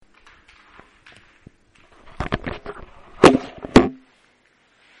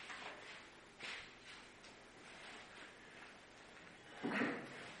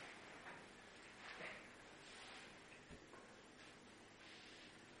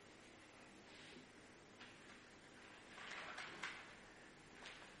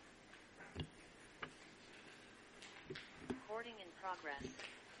Recording in progress.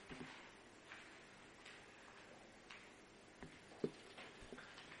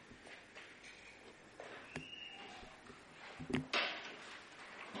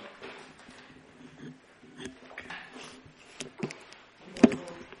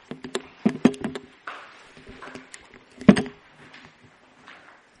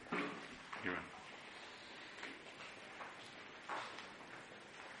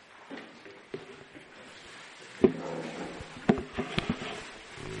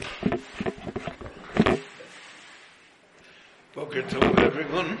 Boker Tov,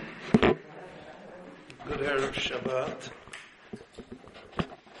 everyone. Good Erev Shabbat.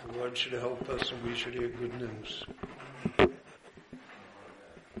 The Lord should help us and we should hear good news.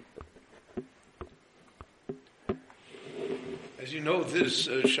 As you know, this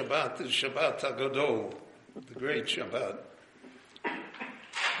Shabbat is Shabbat HaGadol, the great Shabbat.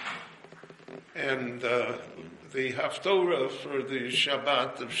 And the Haftorah for the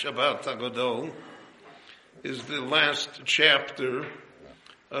Shabbat of Shabbat HaGadol is the last chapter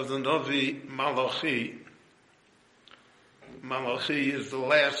of the Navi Malachi. Malachi is the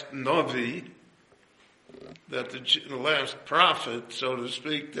last Navi, that the last prophet, so to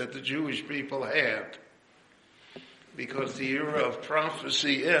speak, that the Jewish people had. Because the era of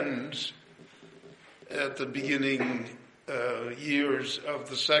prophecy ends at the beginning years of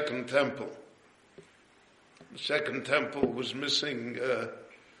the Second Temple. The Second Temple was missing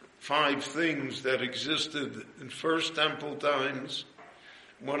 5 things that existed in First Temple times.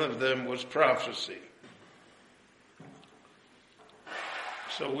 One of them was prophecy.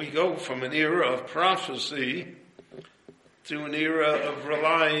 So we go from an era of prophecy to an era of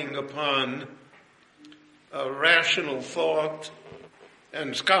relying upon rational thought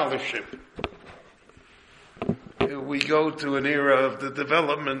and scholarship. We go to an era of the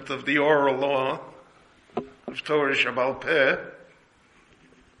development of the oral law, of Torah Shabbal Peh,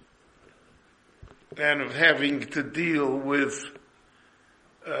 and of having to deal with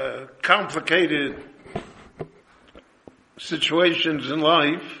complicated situations in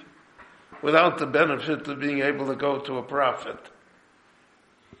life without the benefit of being able to go to a prophet.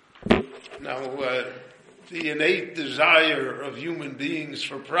 Now, the innate desire of human beings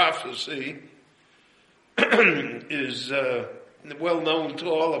for prophecy is well known to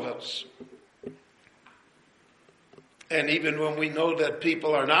all of us. And even when we know that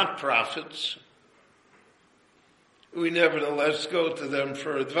people are not prophets, we nevertheless go to them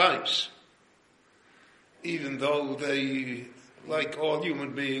for advice, even though they, like all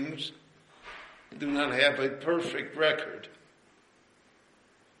human beings, do not have a perfect record.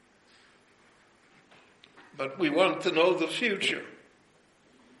 But we want to know the future.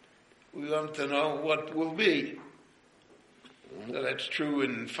 We want to know what will be. That's true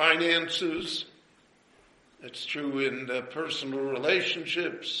in finances. That's true in personal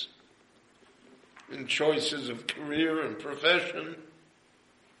relationships, in choices of career and profession.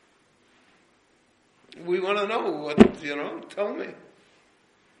 We want to know what, tell me.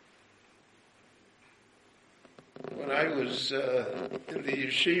 When I was in the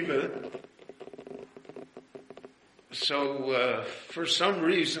yeshiva, so for some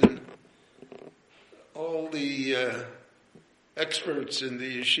reason, all the experts in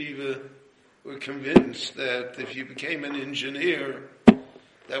the yeshiva were convinced that if you became an engineer,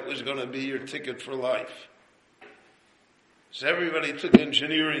 that was going to be your ticket for life. So everybody took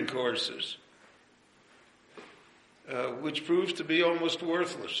engineering courses, which proved to be almost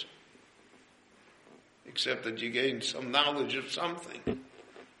worthless, except that you gained some knowledge of something.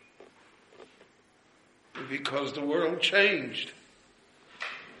 Because the world changed,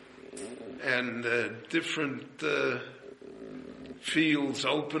 and different fields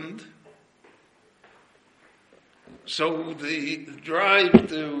opened. So the drive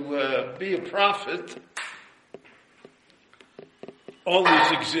to be a prophet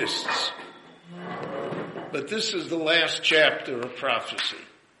always exists. But this is the last chapter of prophecy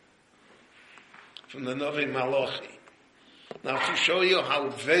from the Navi Malachi. Now, to show you how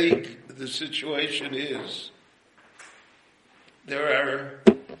vague the situation is,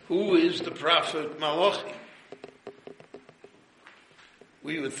 who is the prophet Malachi?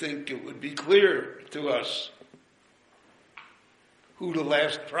 We would think it would be clear to us who the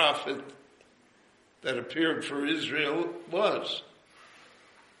last prophet that appeared for Israel was.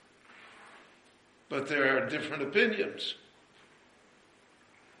 But there are different opinions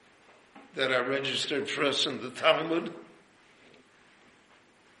that are registered for us in the Talmud,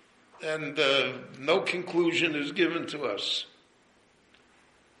 and no conclusion is given to us.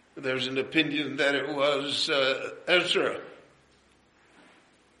 There's an opinion that it was Ezra,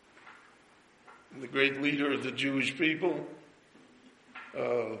 the great leader of the Jewish people,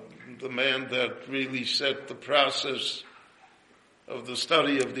 the man that really set the process of the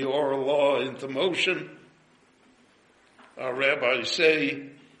study of the oral law into motion. Our rabbis say,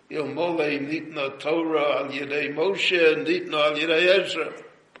 Ilmole nitna Torah al yedei Moshe, nitna al yedei Ezra.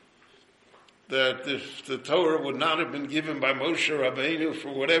 That if the Torah would not have been given by Moshe Rabbeinu for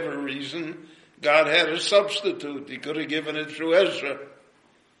whatever reason, God had a substitute. He could have given it through Ezra.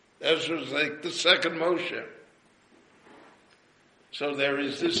 Ezra's like the second Moshe. So there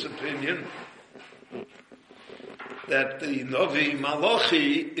is this opinion that the Novi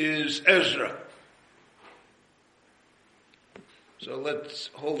Malachi is Ezra. So let's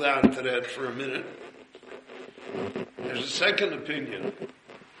hold on to that for a minute. There's a second opinion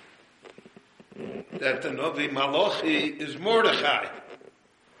that the Novi Malachi is Mordechai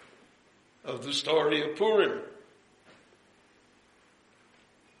of the story of Purim.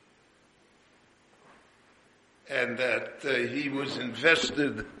 And that he was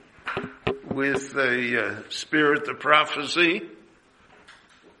invested with a spirit of prophecy,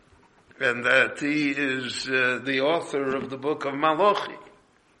 and that he is the author of the book of Malachi.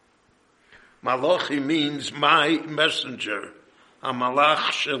 Malachi means my messenger,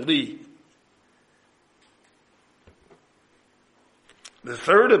 Hamalach Sheli. The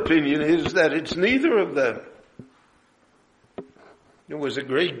third opinion is that it's neither of them. There was a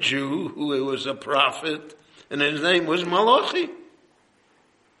great Jew who was a prophet, and his name was Malachi.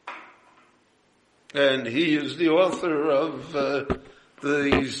 And he is the author of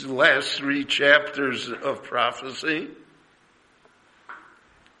these last 3 chapters of prophecy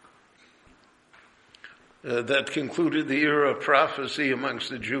that concluded the era of prophecy amongst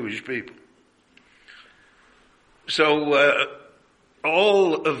the Jewish people. So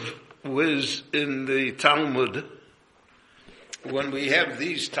all of was in the Talmud, when we have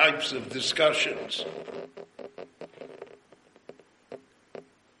these types of discussions,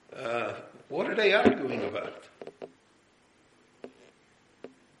 what are they arguing about?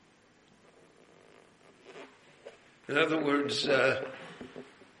 In other words,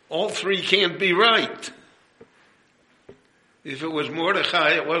 all 3 can't be right. If it was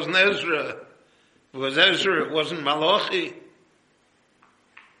Mordechai, it wasn't Ezra. If it was Ezra, it wasn't Malachi.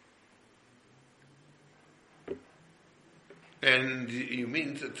 And you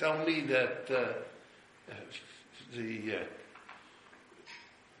mean to tell me that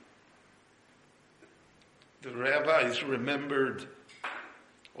the rabbis remembered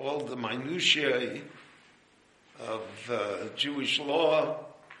all the minutiae of Jewish law,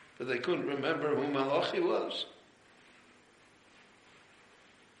 but they couldn't remember who Malachi was?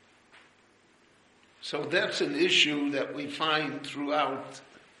 So that's an issue that we find throughout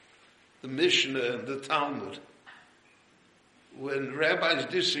the Mishnah and the Talmud. When rabbis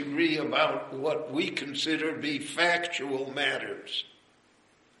disagree about what we consider to be factual matters,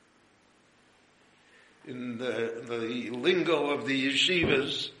 in the lingo of the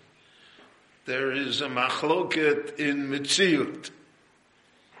yeshivas, there is a machloket in mitziut.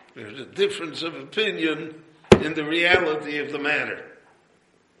 There's a difference of opinion in the reality of the matter.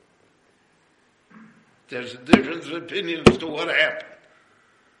 There's a difference of opinion as to what happened.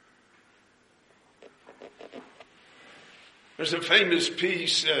 There's a famous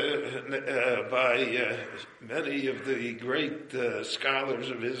piece by many of the great scholars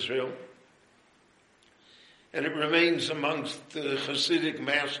of Israel, and it remains amongst the Hasidic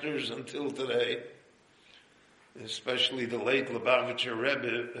masters until today, especially the late Lubavitcher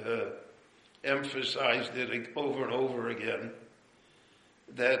Rebbe emphasized it over and over again,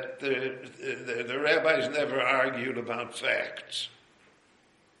 that the rabbis never argued about facts.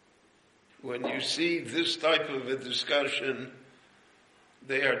 When you see this type of a discussion,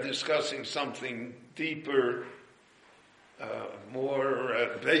 they are discussing something deeper,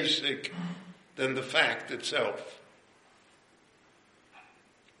 more basic than the fact itself.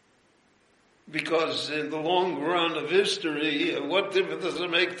 Because in the long run of history, what difference does it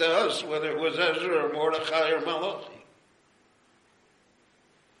make to us whether it was Ezra or Mordechai or Malachi?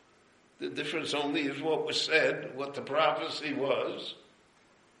 The difference only is what was said, what the prophecy was.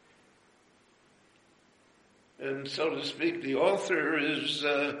 And so to speak, the author is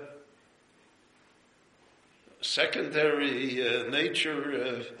secondary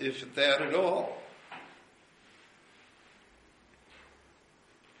nature, if that at all.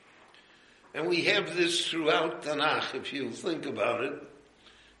 And we have this throughout Tanakh, if you think about it.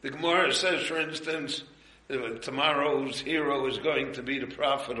 The Gemara says, for instance, tomorrow's hero is going to be the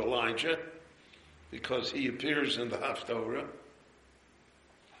prophet Elijah, because he appears in the Haftorah.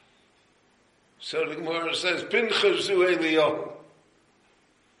 So the Gemara says, Pinchas zu Eliyahu.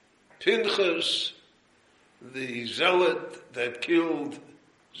 Pinchas the zealot that killed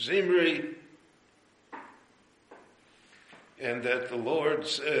Zimri, and that the Lord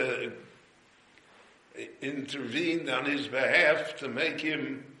intervened on his behalf to make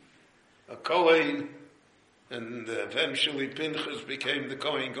him a Kohen, and eventually Pinchas became the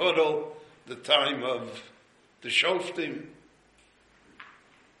Kohen Gadol, the time of the Shoftim.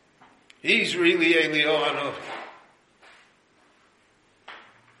 He's really Eliyahu Hanavi.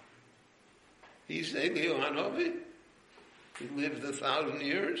 He's Eliyahu Hanavi. He lived 1,000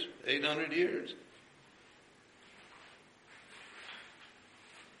 years, 800 years.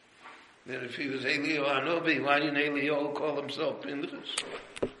 Then if he was Eliyahu Hanavi, why didn't Eliyahu call himself Pinchas?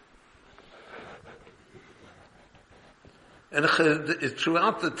 And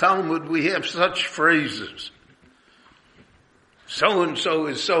throughout the Talmud we have such phrases. So-and-so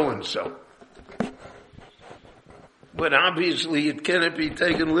is so-and-so. But obviously it cannot be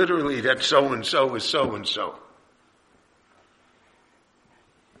taken literally that so-and-so is so-and-so.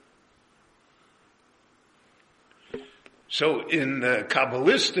 So in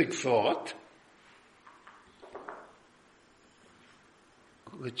Kabbalistic thought,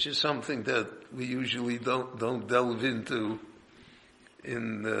 which is something that we usually don't delve into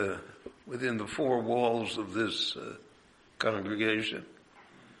within the four walls of this congregation.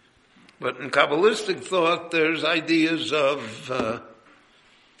 But in Kabbalistic thought, there's ideas of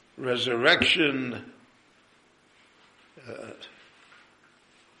resurrection.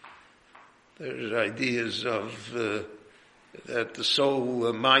 There's ideas of that the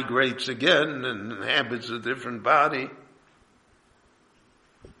soul migrates again and inhabits a different body.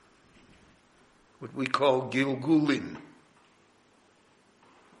 What we call Gilgulim.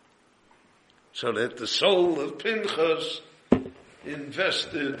 So that the soul of Pinchas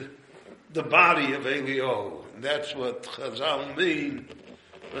invested the body of Eliyahu. And that's what Chazal mean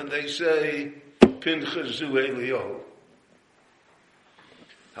when they say Pinchas zu Eliyahu.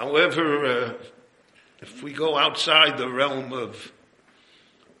 However, if we go outside the realm of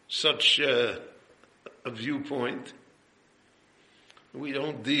such a viewpoint, we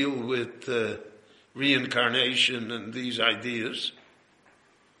don't deal with reincarnation and these ideas.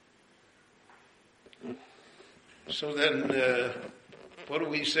 So then, what do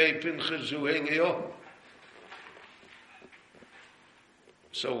we say, Pinchas zu Eliyahu?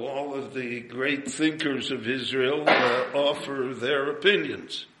 So all of the great thinkers of Israel offer their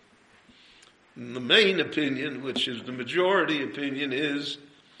opinions. And the main opinion, which is the majority opinion, is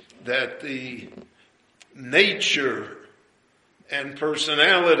that the nature and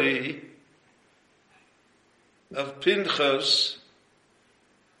personality of Pinchas,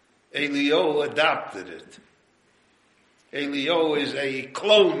 Eliyahu adopted it. Eliyahu is a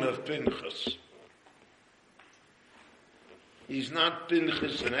clone of Pinchas. He's not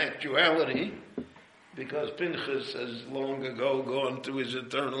Pinchas in actuality, because Pinchas has long ago gone to his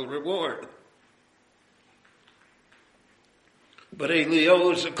eternal reward. But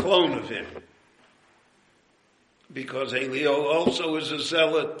Eliyahu is a clone of him, because Eliyahu also is a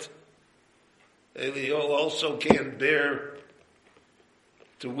zealot. Eliyahu also can't bear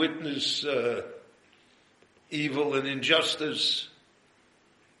to witness evil and injustice.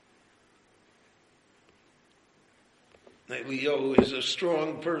 Eliyahu is a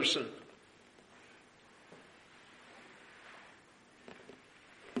strong person.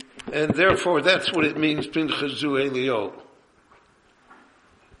 And therefore, that's what it means, Pinchas zu Eliyahu.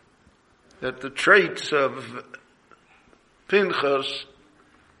 That the traits of Pinchas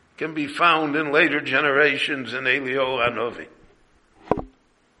can be found in later generations in Eliyahu Hanavi.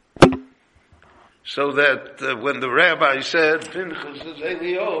 So that when the rabbi said Pinchas is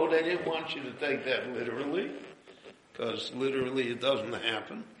Eliyahu, they didn't want you to take that literally, because literally it doesn't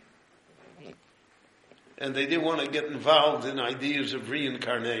happen. And they didn't want to get involved in ideas of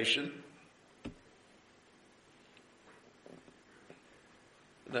reincarnation.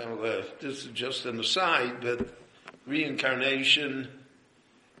 Now, this is just an aside, but reincarnation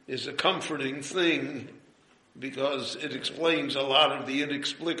is a comforting thing because it explains a lot of the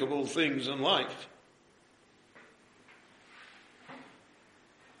inexplicable things in life.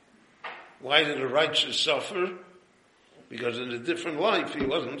 Why did a righteous suffer? Because in a different life he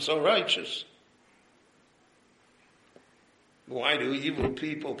wasn't so righteous. Why do evil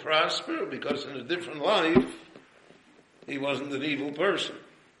people prosper? Because in a different life he wasn't an evil person.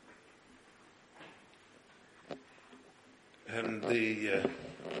 And the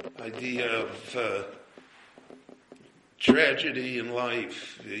idea of tragedy in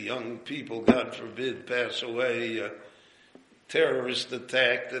life, the young people, God forbid, pass away, a terrorist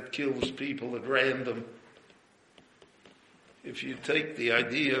attack that kills people at random. if you take the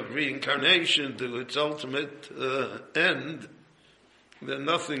idea of reincarnation to its ultimate end, then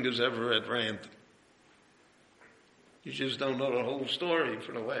nothing is ever at random. You just don't know the whole story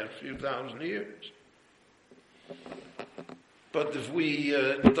for the last few thousand years. But if we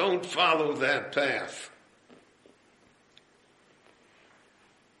don't follow that path,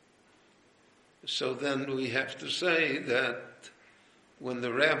 so then we have to say that when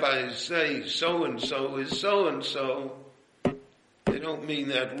the rabbis say so-and-so is so-and-so, they don't mean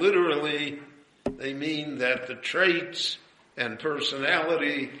that literally. They mean that the traits and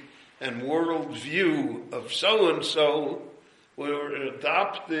personality and worldview of so-and-so were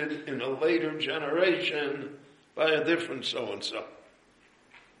adopted in a later generation by a different so-and-so.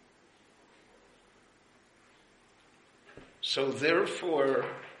 So therefore,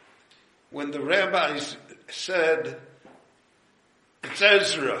 when the rabbis said, it's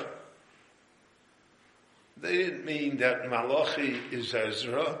Ezra, they didn't mean that Malachi is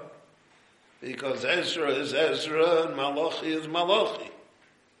Ezra, because Ezra is Ezra and Malachi is Malachi.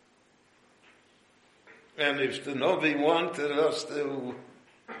 And if the Novi wanted us to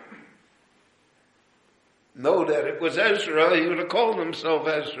know that it was Ezra, he would have called himself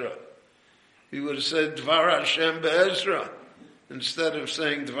Ezra. He would have said Dvar Hashem be'Ezra instead of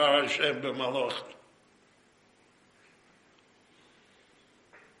saying Dvar Hashem be'Malachi.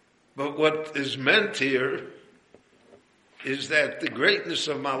 But what is meant here is that the greatness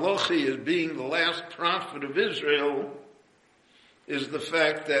of Malachi as being the last prophet of Israel is the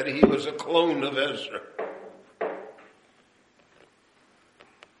fact that he was a clone of Ezra.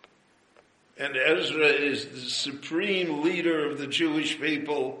 And Ezra is the supreme leader of the Jewish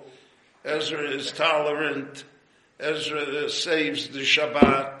people. Ezra is tolerant. Ezra saves the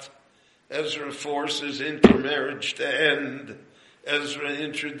Shabbat. Ezra forces intermarriage to end. Ezra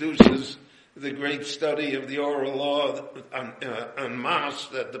introduces the great study of the oral law on Mass,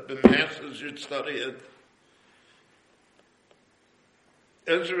 that the masses should study it.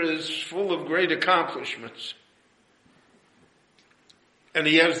 Ezra is full of great accomplishments. And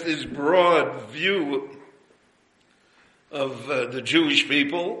he has this broad view of the Jewish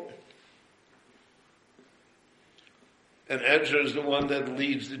people. And Ezra is the one that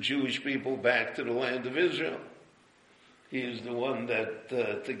leads the Jewish people back to the land of Israel. He is the one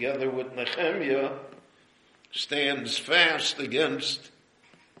that, together with Nehemiah, stands fast against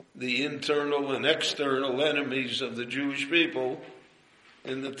the internal and external enemies of the Jewish people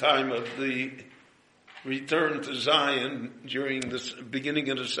in the time of the return to Zion during the beginning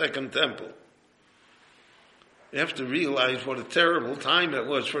of the Second Temple. You have to realize what a terrible time it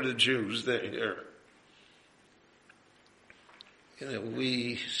was for the Jews there.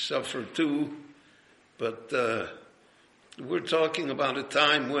 We suffer too, but we're talking about a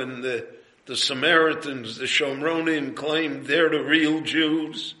time when the Samaritans, the Shomronim, claimed they're the real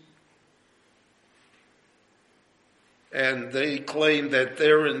Jews. And they claim that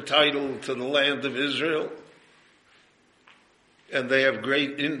they're entitled to the land of Israel. And they have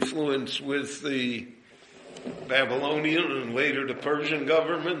great influence with the Babylonian and later the Persian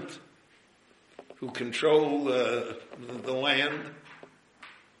government, who control the land.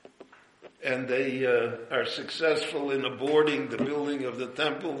 And they are successful in aborting the building of the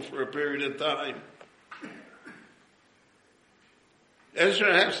temple for a period of time.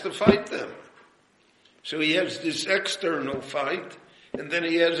 Ezra has to fight them. So he has this external fight, and then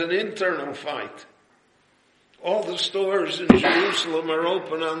he has an internal fight. All the stores in Jerusalem are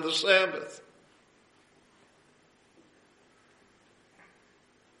open on the Sabbath.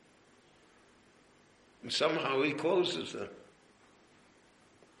 And somehow he closes them.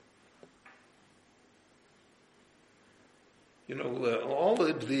 All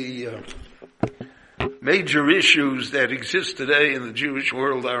of the major issues that exist today in the Jewish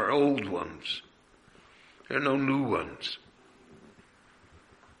world are old ones. There are no new ones.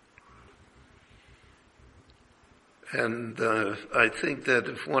 And I think that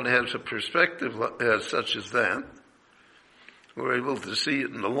if one has a perspective such as that, we're able to see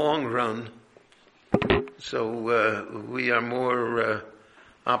it in the long run. So we are more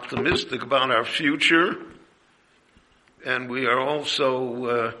optimistic about our future, and we are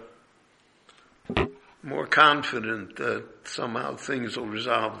also more confident that somehow things will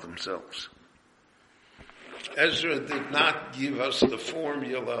resolve themselves. Ezra did not give us the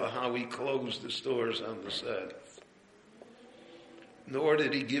formula how he closed the stores on the Sabbath. Nor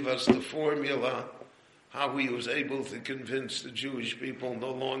did he give us the formula how he was able to convince the Jewish people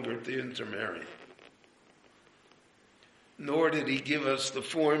no longer to intermarry. Nor did he give us the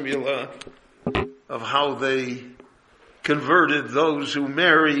formula of how they converted those who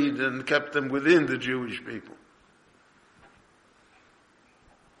married and kept them within the Jewish people.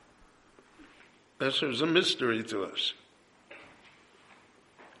 Ezra is a mystery to us.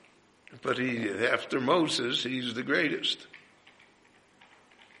 But after Moses, he's the greatest.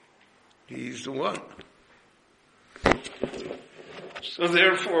 He's the one. So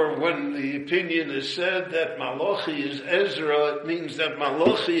therefore, when the opinion is said that Malachi is Ezra, it means that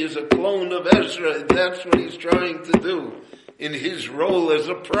Malachi is a clone of Ezra. That's what he's trying to do. In his role as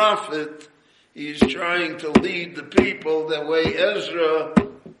a prophet, he's trying to lead the people the way Ezra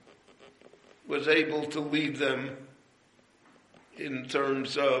was able to lead them in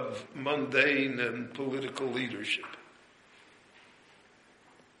terms of mundane and political leadership.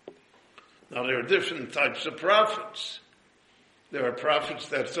 Now there are different types of prophets. There are prophets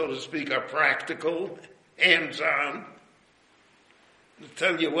that, so to speak, are practical, hands-on,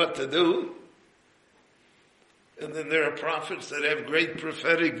 tell you what to do. And then there are prophets that have great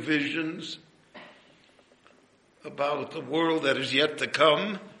prophetic visions about the world that is yet to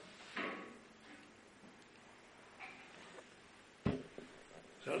come.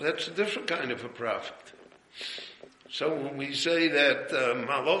 So that's a different kind of a prophet. So when we say that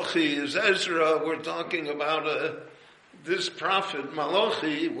Malachi is Ezra, we're talking about this prophet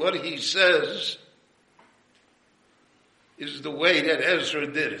Malachi. What he says is the way that Ezra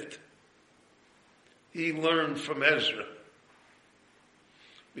did it. He learned from Ezra.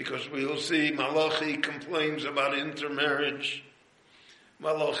 Because we'll see Malachi complains about intermarriage.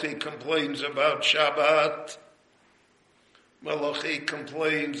 Malachi complains about Shabbat. Malachi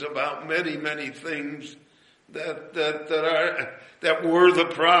complains about many, many things that were the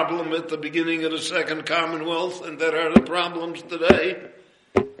problem at the beginning of the Second Commonwealth and that are the problems today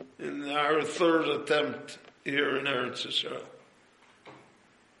in our third attempt here in Eretz Yisrael.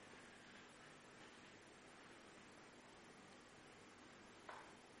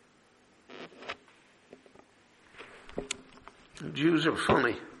 The Jews are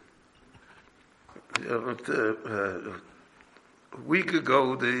funny. A week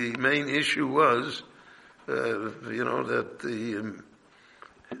ago, the main issue was, that the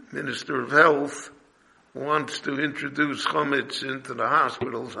Minister of Health wants to introduce chametz into the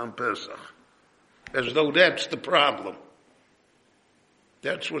hospitals on Pesach, as though that's the problem.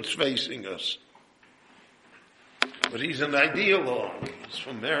 That's what's facing us. But he's an ideologue. He's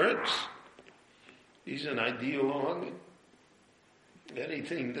from Meretz. He's an ideologue.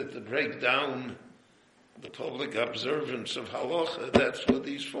 Anything that to break down the public observance of halacha, that's what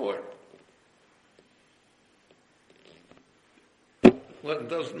he's for. What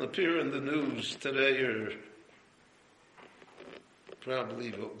doesn't appear in the news today or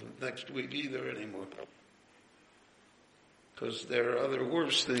probably next week either anymore. Because there are other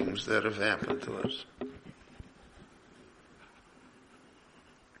worse things that have happened to us.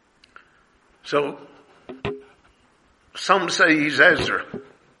 So, some say he's Ezra.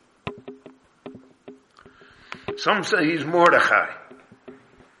 Some say he's Mordechai.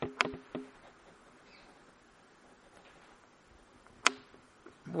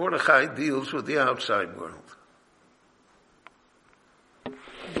 Mordechai deals with the outside world.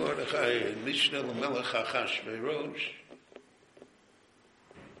 Mordechai, Mishnah Melech Achashverosh.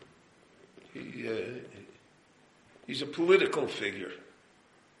 He's a political figure,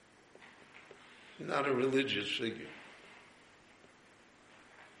 not a religious figure,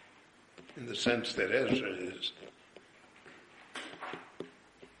 in the sense that Ezra is.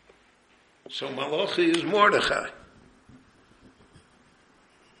 So Malachi is Mordechai.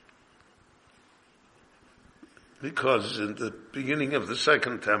 Because in the beginning of the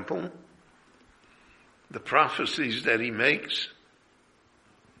Second Temple, the prophecies that he makes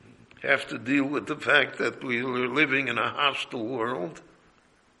have to deal with the fact that we are living in a hostile world.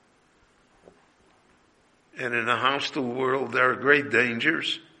 And in a hostile world, there are great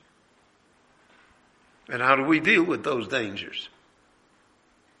dangers. And how do we deal with those dangers?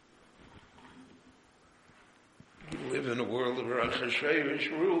 We live in a world where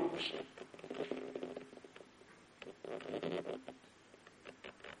Achashverosh rules.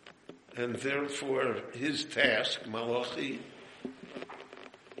 And therefore, his task, Malachi,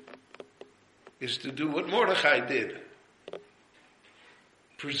 is to do what Mordechai did.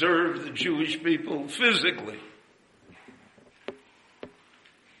 Preserve the Jewish people physically.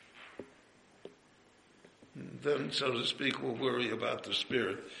 And then, so to speak, we'll worry about the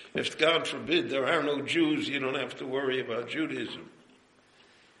spirit. If, God forbid, there are no Jews, you don't have to worry about Judaism.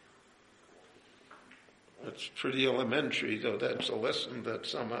 That's pretty elementary, though that's a lesson that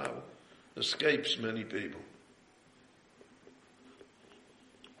somehow escapes many people.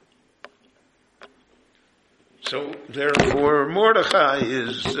 So, therefore, Mordechai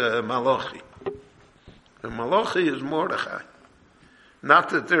is Malachi. And Malachi is Mordechai. Not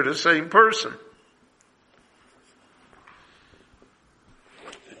that they're the same person.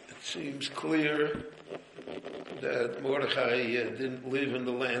 seems clear that Mordechai didn't live in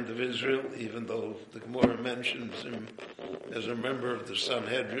the land of Israel, even though the Gemara mentions him as a member of the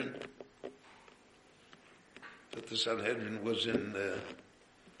Sanhedrin. But the Sanhedrin was in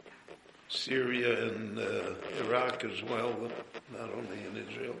Syria and Iraq as well, not only in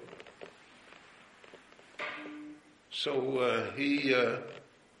Israel. So he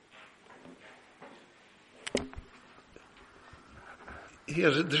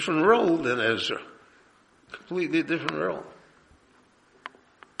has a different role than Ezra. Completely different role.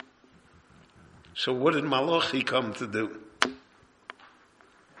 So what did Malachi come to do?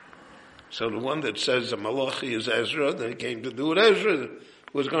 So the one that says that Malachi is Ezra, they came to do what Ezra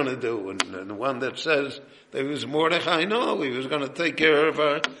was going to do. And the one that says that he was Mordechai, no, he was going to take care of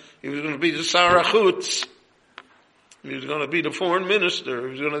he was going to be the Sarachutz. He was going to be the foreign minister.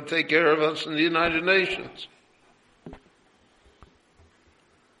 He was going to take care of us in the United Nations.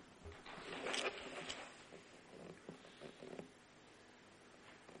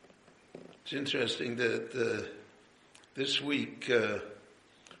 It's interesting that this week the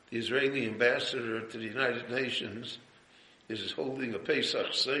Israeli ambassador to the United Nations is holding a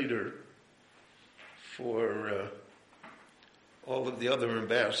Pesach Seder for all of the other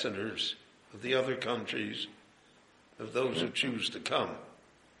ambassadors of the other countries, of those who choose to come.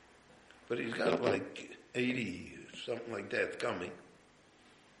 But he's got like 80, something like that, coming.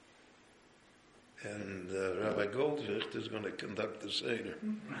 And Rabbi Goldfish is going to conduct the Seder.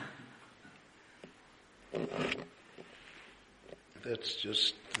 That's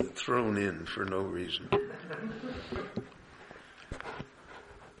just thrown in for no reason.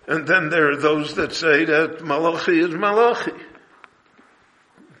 And then there are those that say that Malachi is Malachi.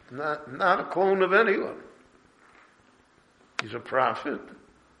 Not a clone of anyone. He's a prophet.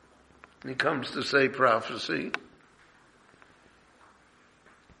 He comes to say prophecy.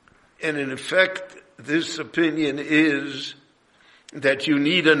 And in effect, this opinion is that you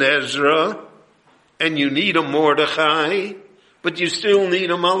need an Ezra and you need a Mordechai, but you still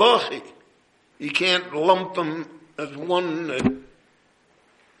need a Malachi. You can't lump them as one,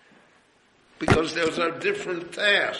 because those are different tasks.